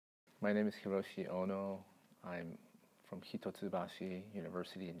My name is Hiroshi Ono. I'm from Hitotsubashi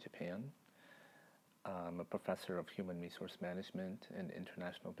University in Japan. I'm a professor of human resource management and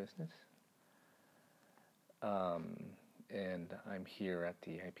international business. Um, and I'm here at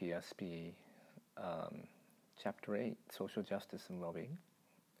the IPSP Chapter 8, Social Justice and Well-Being.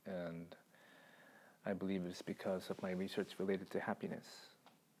 And I believe it's because of my research related to happiness.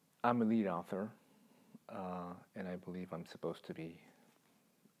 I'm a lead author, and I believe I'm supposed to be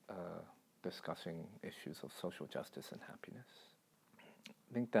discussing issues of social justice and happiness.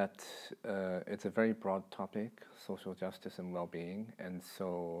 I think that it's a very broad topic, social justice and well-being, and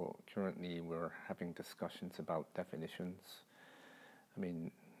so currently we're having discussions about definitions.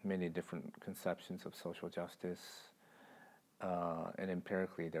 Many different conceptions of social justice, and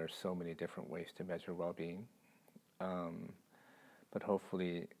empirically there are so many different ways to measure well-being. But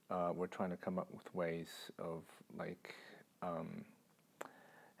hopefully we're trying to come up with ways of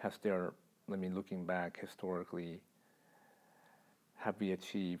looking back historically, have we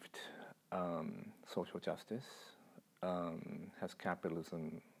achieved social justice? Has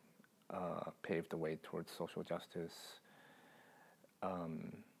capitalism paved the way towards social justice?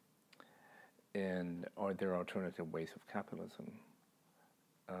 And are there alternative ways of capitalism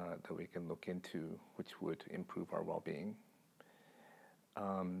that we can look into which would improve our well-being?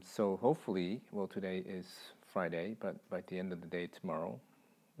 So hopefully, today is Friday, but by the end of the day tomorrow,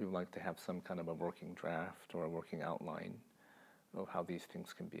 we would like to have some kind of a working draft or a working outline of how these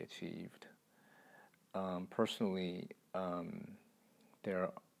things can be achieved. Personally,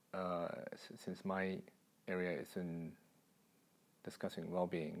 since my area is in discussing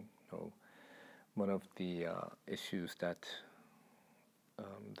well-being, one of the issues that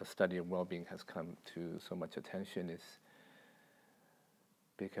the study of well-being has come to so much attention is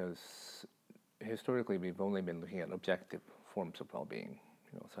because historically we've only been looking at objective forms of well-being,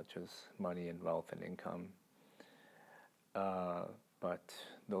 such as money and wealth and income. But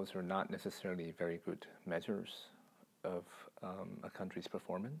those are not necessarily very good measures of a country's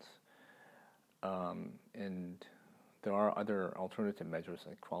performance. And there are other alternative measures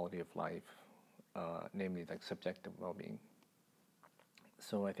like quality of life, namely like subjective well-being.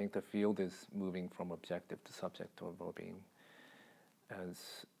 So I think the field is moving from objective to subjective well-being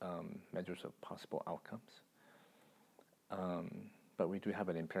as measures of possible outcomes. But we do have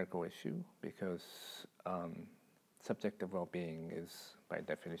an empirical issue because subjective well-being is by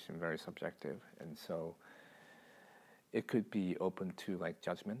definition very subjective, and so it could be open to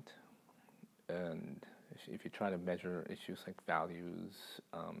judgment. And if you try to measure issues like values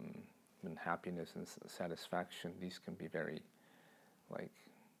and happiness and satisfaction, these can be very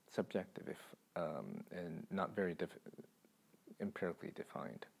subjective and not very empirically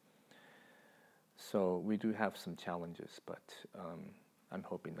defined. So we do have some challenges, but I'm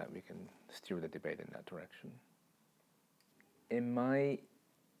hoping that we can steer the debate in that direction. In my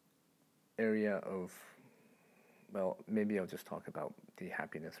area of, maybe I'll just talk about the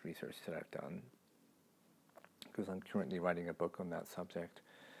happiness research that I've done, because I'm currently writing a book on that subject.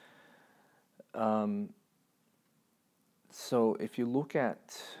 So if you look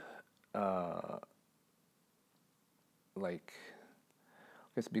at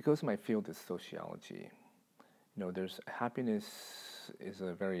because my field is sociology, there's happiness is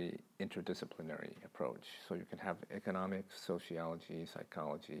a very interdisciplinary approach. So you can have economics, sociology,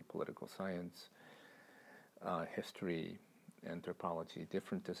 psychology, political science, history, anthropology.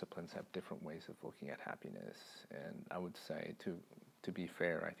 Different disciplines have different ways of looking at happiness. And I would say, to be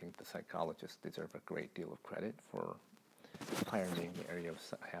fair, I think the psychologists deserve a great deal of credit for pioneering the area of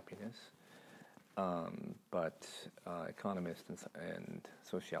happiness. But economists and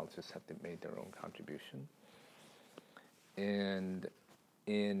sociologists have made their own contribution. And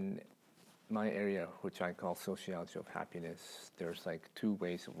in my area, which I call sociology of happiness, there's two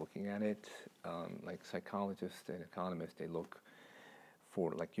ways of looking at it. Psychologists and economists, they look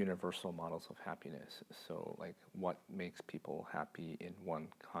for universal models of happiness. So what makes people happy in one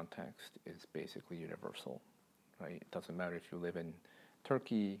context is basically universal, right? It doesn't matter if you live in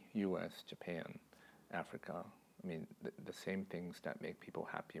Turkey, US, Japan, Africa. The same things that make people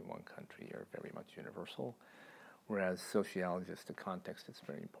happy in one country are very much universal. Whereas sociologists, the context is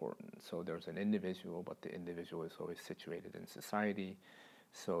very important. So there's an individual, but the individual is always situated in society.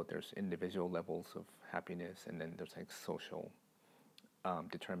 So there's individual levels of happiness, and then there's social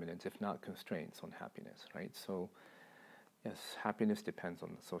determinants, if not constraints, on happiness, right? So yes, happiness depends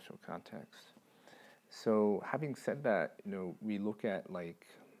on the social context. So having said that, we look at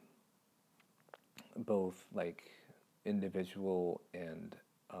both individual and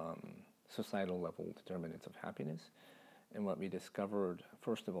societal level determinants of happiness. And what we discovered,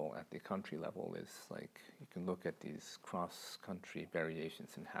 first of all, at the country level is like you can look at these cross-country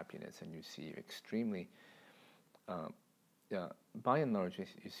variations in happiness, and you see extremely, yeah, by and large,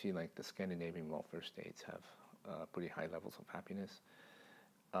 you see like the Scandinavian welfare states have pretty high levels of happiness.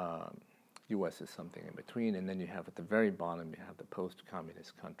 U.S. is something in between, and then you have at the very bottom you have the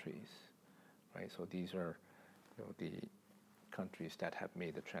post-communist countries, right? So these are, you know, the countries that have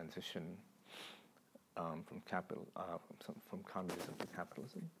made the transition from communism to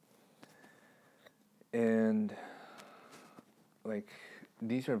capitalism, and like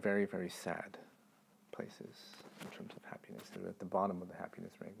these are very, very sad places in terms of happiness. They're at the bottom of the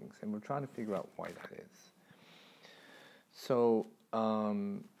happiness rankings, and we're trying to figure out why that is. So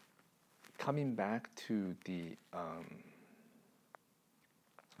coming back to the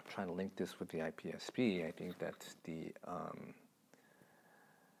trying to link this with the IPSP, I think that the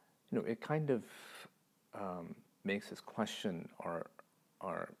you know, it kind of makes us question our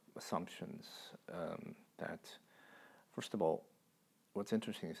assumptions that, first of all, what's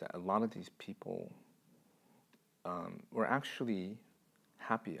interesting is that a lot of these people were actually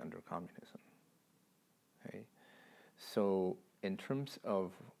happy under communism. Okay? So in terms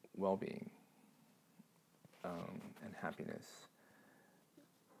of well-being and happiness,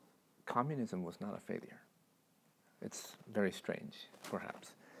 communism was not a failure. It's very strange,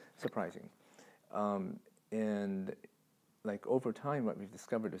 perhaps, surprising. And like over time, what we've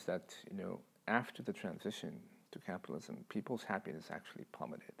discovered is that, you know, after the transition to capitalism, people's happiness actually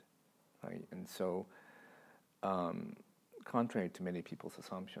plummeted, right? And so, contrary to many people's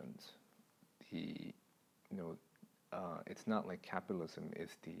assumptions, it's not like capitalism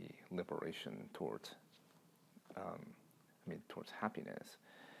is the liberation towards, towards happiness.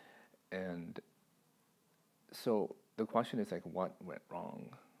 And so the question is like, what went wrong,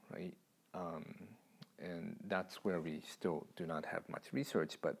 right? And that's where we still do not have much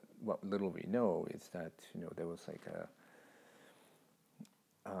research, but what little we know is that, you know, there was like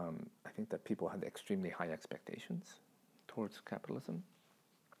I think that people had extremely high expectations towards capitalism.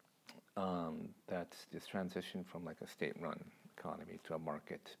 That this transition from like a state-run economy to a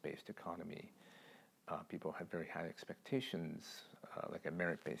market-based economy, people had very high expectations, like a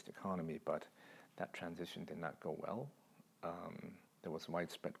merit-based economy, but that transition did not go well. There was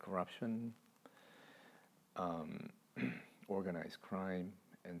widespread corruption, organized crime,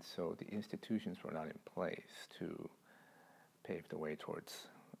 and so the institutions were not in place to pave the way towards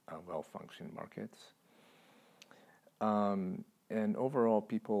well-functioning markets. And overall,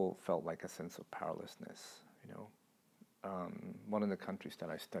 people felt like a sense of powerlessness. You know, one of the countries that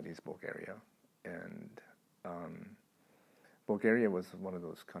I study is Bulgaria, and Bulgaria was one of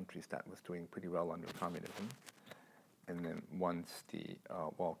those countries that was doing pretty well under communism. And then once the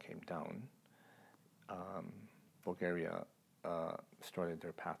wall came down, Bulgaria started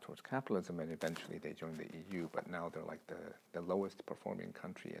their path towards capitalism, and eventually they joined the EU, but now they're like the lowest performing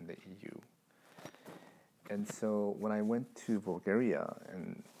country in the EU. And so when I went to Bulgaria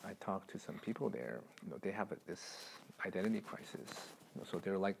and I talked to some people there, you know, they have this identity crisis. You know, so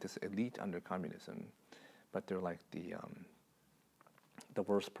they're like this elite under communism, but they're like the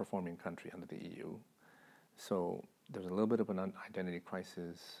worst performing country under the EU. So there's a little bit of an identity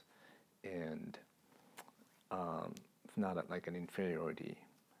crisis, and not like an inferiority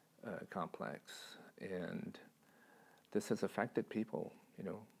complex. And this has affected people, you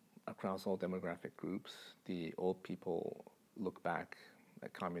know, across all demographic groups. The old people look back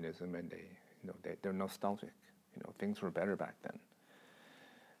at communism and they're nostalgic. You know, things were better back then.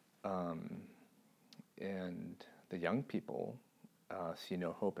 And the young people see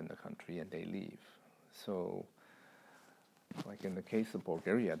no hope in the country and they leave. So, like in the case of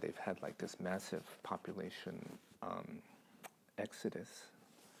Bulgaria, they've had like this massive population exodus,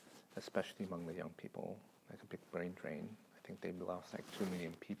 especially among the young people, like a big brain drain. I think they've lost like 2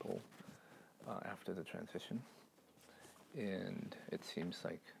 million people after the transition. And it seems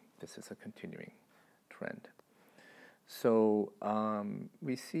like this is a continuing trend. So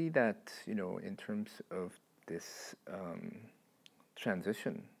we see that, you know, in terms of this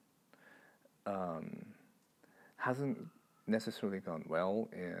transition, hasn't necessarily gone well,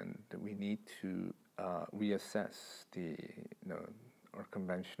 and we need to reassess our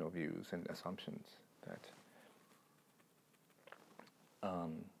conventional views and assumptions that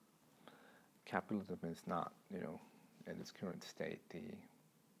capitalism is not, you know, in its current state,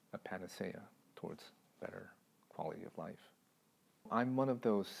 a panacea towards better quality of life. I'm one of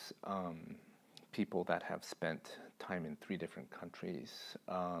those people that have spent time in 3 different countries.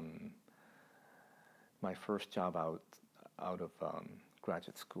 My first job out of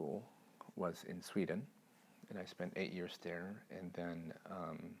graduate school was in Sweden, and I spent 8 years there, and then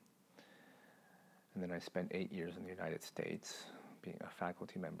I spent 8 years in the United States being a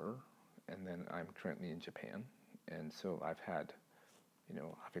faculty member, and then I'm currently in Japan. And so I've had,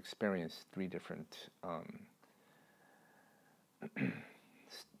 I've experienced three different,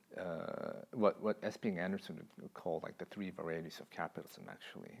 what S.P. Anderson would call like the three varieties of capitalism,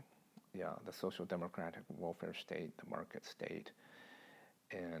 actually. Yeah, the social democratic welfare state, the market state,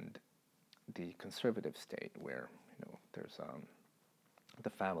 and the conservative state, where, there's, the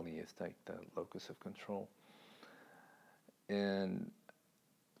family is like the locus of control. And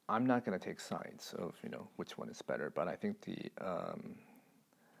I'm not going to take sides of, which one is better, but I think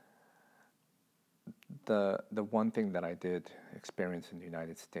the one thing that I did experience in the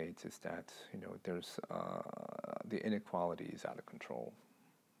United States is that, there's the inequality is out of control.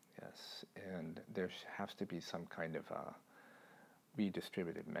 Yes, and there has to be some kind of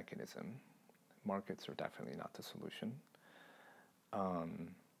redistributive mechanism. Markets are definitely not the solution.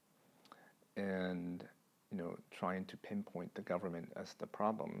 And trying to pinpoint the government as the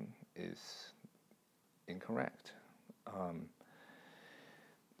problem is incorrect.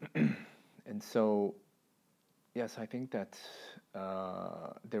 And so, yes, I think that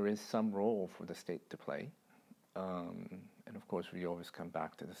there is some role for the state to play. And of course, we always come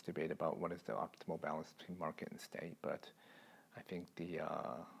back to this debate about what is the optimal balance between market and state. But I think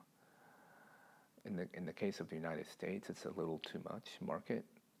in the case of the United States, it's a little too much market.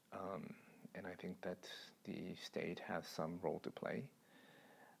 And I think that the state has some role to play.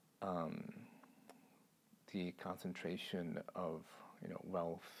 The concentration of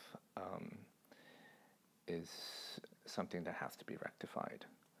wealth is something that has to be rectified,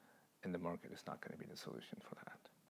 and the market is not going to be the solution for that.